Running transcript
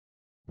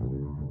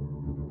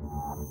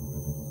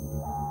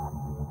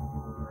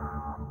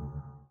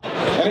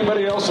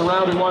Anybody else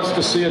around who wants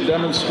to see a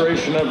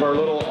demonstration of our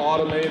little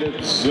automated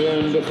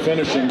Zund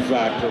finishing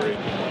factory?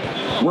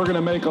 We're going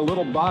to make a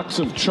little box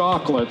of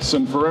chocolates,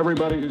 and for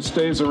everybody who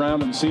stays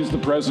around and sees the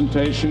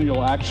presentation,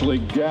 you'll actually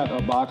get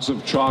a box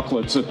of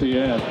chocolates at the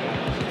end.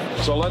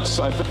 So let's,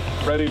 I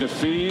think, ready to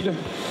feed. You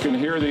can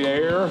hear the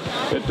air.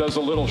 It does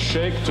a little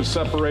shake to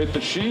separate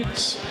the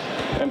sheets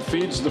and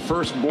feeds the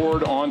first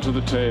board onto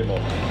the table.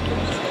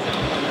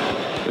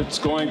 It's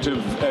going to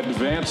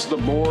advance the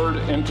board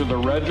into the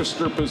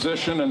register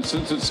position, and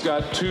since it's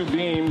got two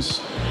beams,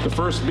 the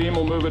first beam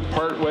will move it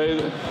part way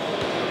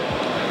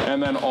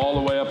and then all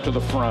the way up to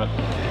the front.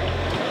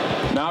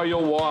 Now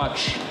you'll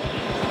watch.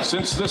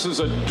 Since this is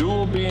a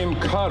dual beam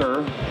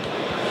cutter,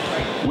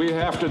 we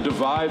have to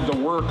divide the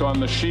work on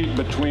the sheet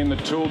between the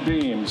two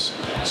beams.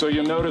 So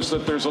you notice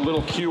that there's a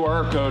little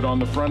QR code on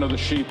the front of the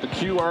sheet. The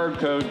QR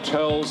code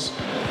tells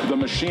the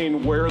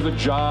machine where the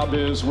job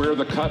is, where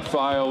the cut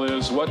file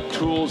is, what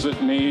tools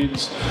it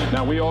needs.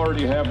 Now we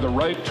already have the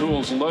right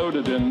tools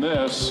loaded in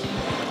this,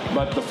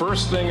 but the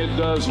first thing it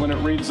does when it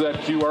reads that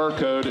QR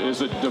code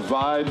is it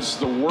divides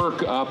the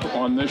work up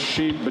on this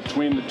sheet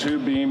between the two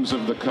beams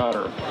of the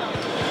cutter.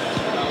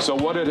 So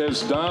what it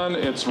has done,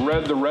 it's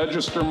read the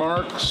register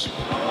marks.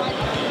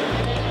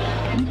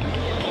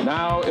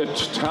 Now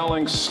it's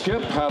telling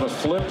Skip how to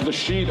flip the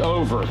sheet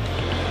over.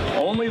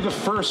 Only the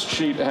first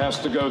sheet has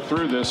to go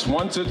through this.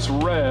 Once it's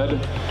read,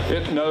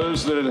 it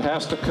knows that it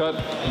has to cut,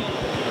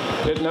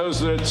 it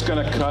knows that it's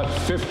going to cut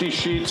 50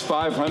 sheets,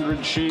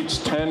 500 sheets,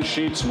 10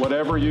 sheets,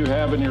 whatever you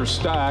have in your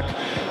stack,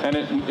 and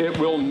it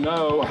will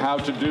know how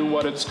to do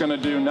what it's going to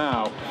do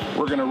now.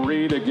 We're going to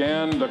read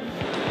again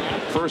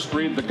first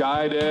read the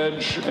guide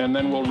edge, and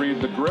then we'll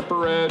read the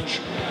gripper edge.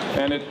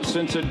 And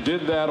since it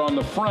did that on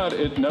the front,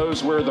 it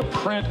knows where the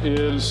print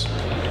is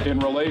in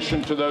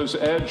relation to those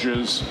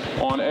edges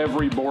on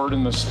every board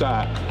in the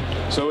stack.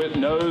 So it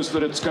knows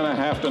that it's going to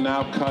have to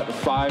now cut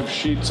 5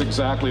 sheets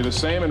exactly the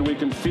same, and we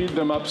can feed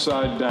them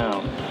upside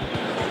down.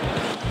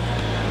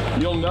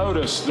 You'll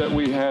notice that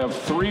we have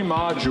 3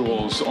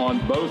 modules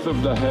on both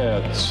of the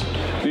heads.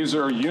 These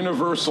are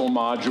universal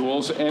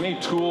modules. Any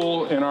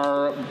tool in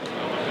our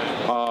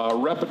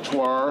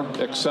repertoire,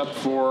 except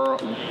for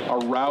a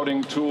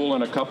routing tool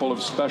and a couple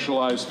of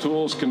specialized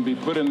tools, can be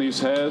put in these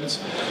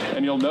heads.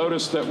 And you'll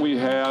notice that we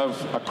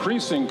have a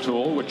creasing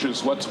tool, which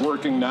is what's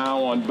working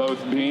now on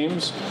both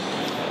beams.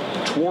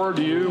 Toward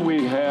you,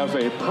 we have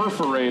a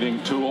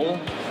perforating tool,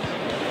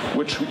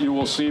 which you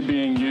will see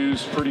being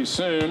used pretty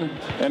soon.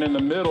 And in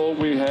the middle,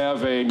 we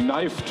have a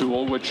knife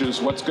tool, which is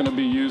what's going to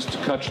be used to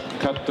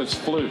cut this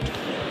flute.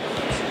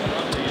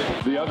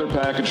 The other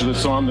package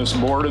that's on this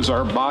board is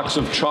our box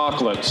of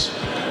chocolates,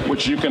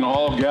 which you can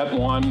all get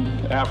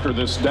one after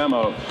this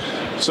demo.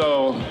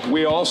 So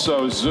we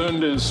also,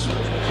 Zund is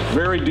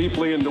very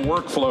deeply into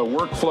workflow.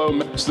 Workflow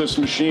makes this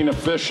machine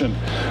efficient.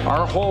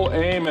 Our whole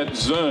aim at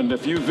Zund,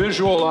 if you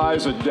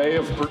visualize a day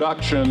of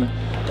production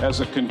as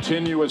a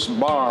continuous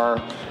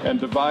bar and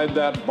divide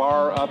that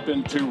bar up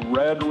into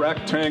red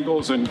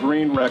rectangles and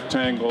green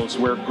rectangles,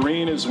 where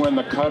green is when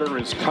the cutter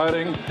is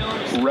cutting,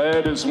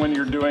 red is when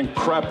you're doing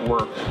prep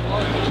work,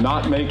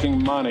 not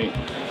making money.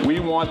 We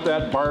want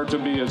that bar to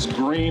be as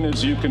green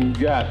as you can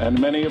get, and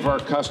many of our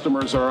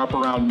customers are up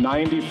around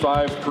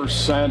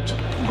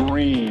 95%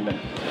 green.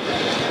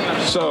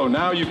 So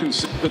now you can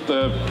see that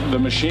the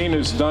machine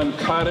is done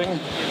cutting,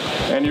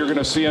 and you're going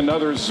to see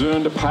another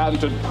Zund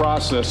patented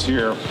process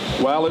here.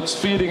 While it's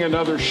feeding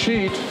another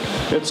sheet,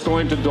 it's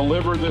going to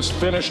deliver this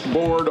finished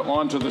board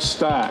onto the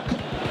stack.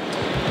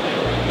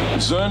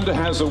 Zund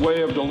has a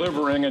way of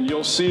delivering, and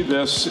you'll see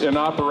this in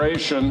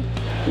operation.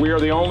 We are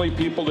the only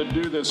people that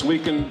do this. We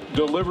can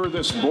deliver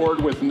this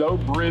board with no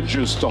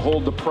bridges to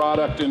hold the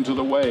product into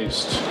the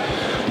waste.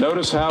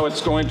 Notice how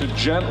it's going to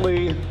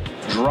gently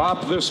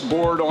drop this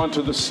board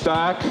onto the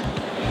stack.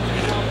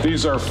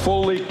 These are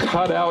fully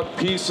cut out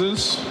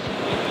pieces.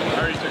 I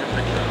already took a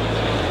picture.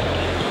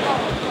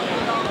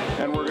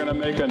 And we're going to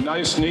make a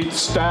nice, neat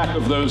stack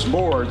of those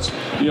boards.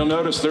 You'll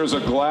notice there's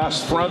a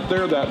glass front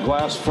there. That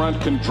glass front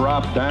can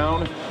drop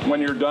down. When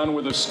you're done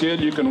with a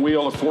skid, you can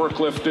wheel a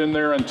forklift in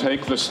there and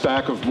take the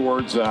stack of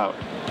boards out.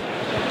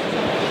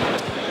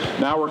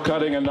 Now we're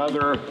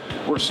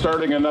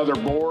starting another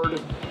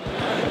board.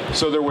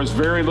 So there was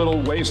very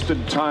little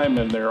wasted time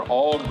in there,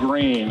 all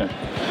green.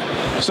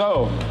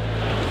 So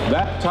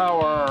that's how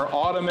our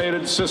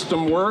automated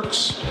system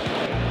works.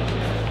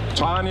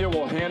 Tanya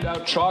will hand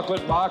out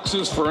chocolate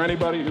boxes for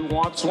anybody who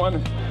wants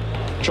one.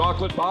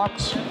 Chocolate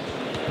box.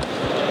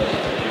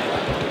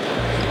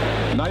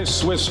 Nice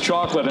Swiss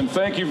chocolate, and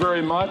thank you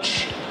very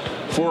much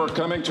for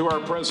coming to our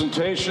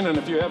presentation. And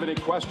if you have any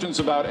questions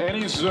about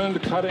any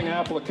Zund cutting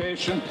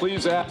application,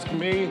 please ask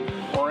me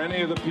or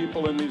any of the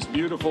people in these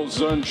beautiful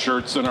Zund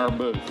shirts in our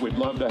booth. We'd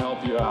love to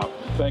help you out.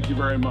 Thank you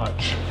very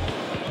much.